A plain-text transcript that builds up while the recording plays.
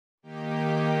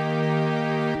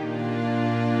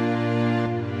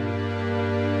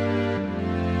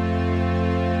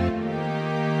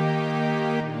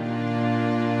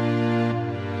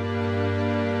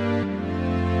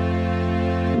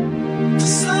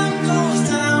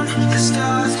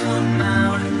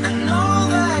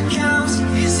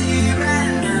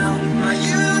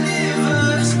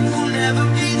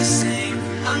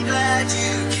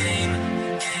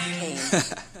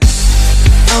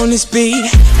this beat,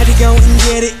 had to go and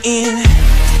get it in.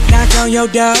 Knock on your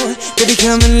door, baby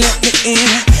come and let me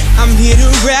in. I'm here to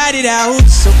ride it out,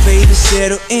 so baby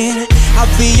settle in.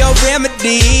 I'll be your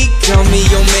remedy, call me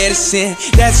your medicine.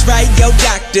 That's right, your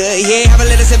doctor, yeah, have a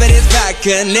little sip of this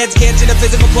vodka. Let's get to the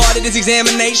physical part of this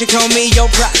examination, call me your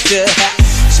proctor.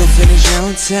 So finish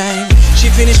on time, she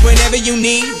finish whenever you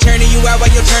need. Turning you out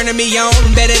while you're turning me on,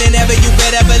 better than ever, you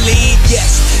better believe.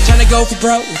 Yes, tryna go for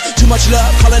broke, too much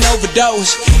love, call an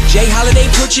overdose. Jay Holiday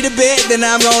put you to bed, then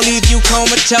I'm gonna leave you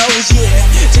comatose. Yeah,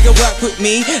 take a walk with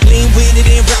me, lean with it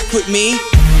and rock with me.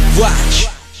 Watch,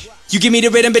 you give me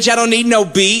the rhythm, bitch, I don't need no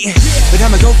beat. But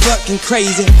I'ma go fucking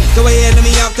crazy. Go ahead, let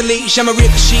me off the leash. I'ma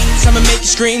rip the sheets, I'ma make you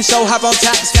scream. So hop on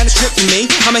top, it's kinda strip for me.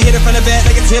 I'ma hit it from the back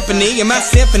like a Tiffany. In my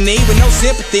symphony, with no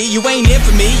sympathy. You ain't in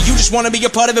for me, you just wanna be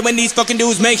a part of it when these fucking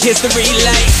dudes make history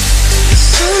like. The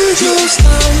sun goes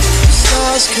down, the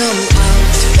stars come out,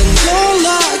 and all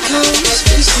that comes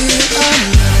is you and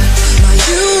me. My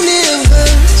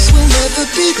universe will never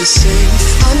be the same.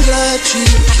 I'm glad you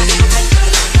came.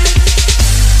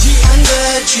 I'm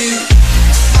glad you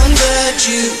came. I'm glad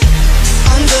you came.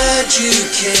 I'm glad you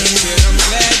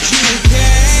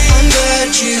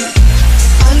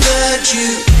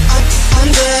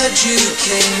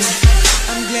came.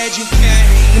 I'm glad you came.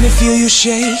 When I feel you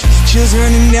shake, chills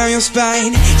running down your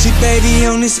spine. See baby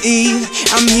on this eve,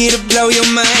 I'm here to blow your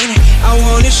mind. I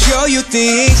wanna show you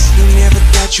things you never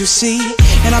thought you'd see.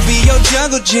 And I'll be your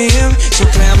jungle gym, so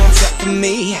climb on top of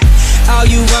me. All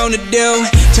you wanna do,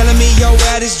 telling me your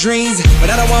wildest dreams. But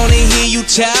I don't wanna hear you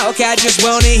talk, I just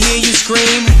wanna hear you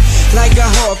scream. Like a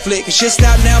horror flick, it should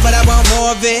stop now, but I want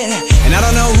more of it. And I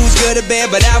don't know who's good or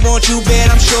bad, but I want you bad,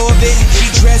 I'm sure of it.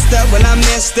 She dressed up when I'm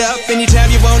messed up.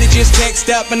 Anytime you want it, just text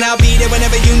up, and I'll be there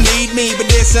whenever you need me. But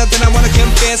there's something I wanna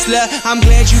confess, love, I'm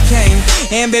glad you came.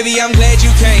 And baby, I'm glad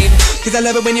you came. Cause I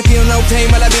love it when you feel no pain,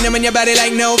 while I be numbing your body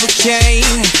like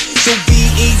Novocaine. So be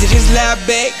easy, just lie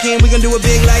back, and we gon' do it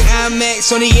big like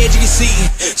IMAX on the edge of your seat.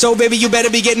 So baby, you better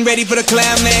be getting ready for the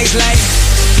climax like.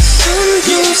 The sun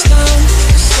goes down,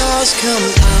 the stars come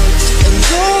out, and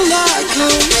all that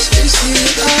comes is you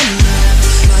and me.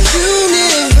 My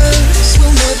universe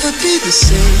will never be the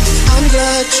same. I'm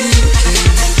glad you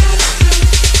came.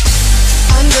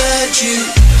 I'm glad you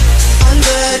came. I'm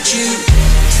glad you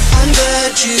came. I'm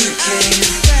glad you came.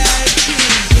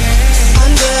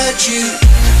 I'm glad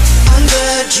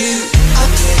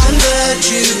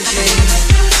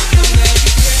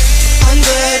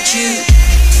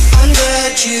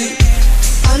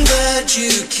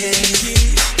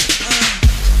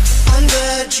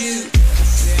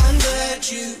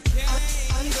you.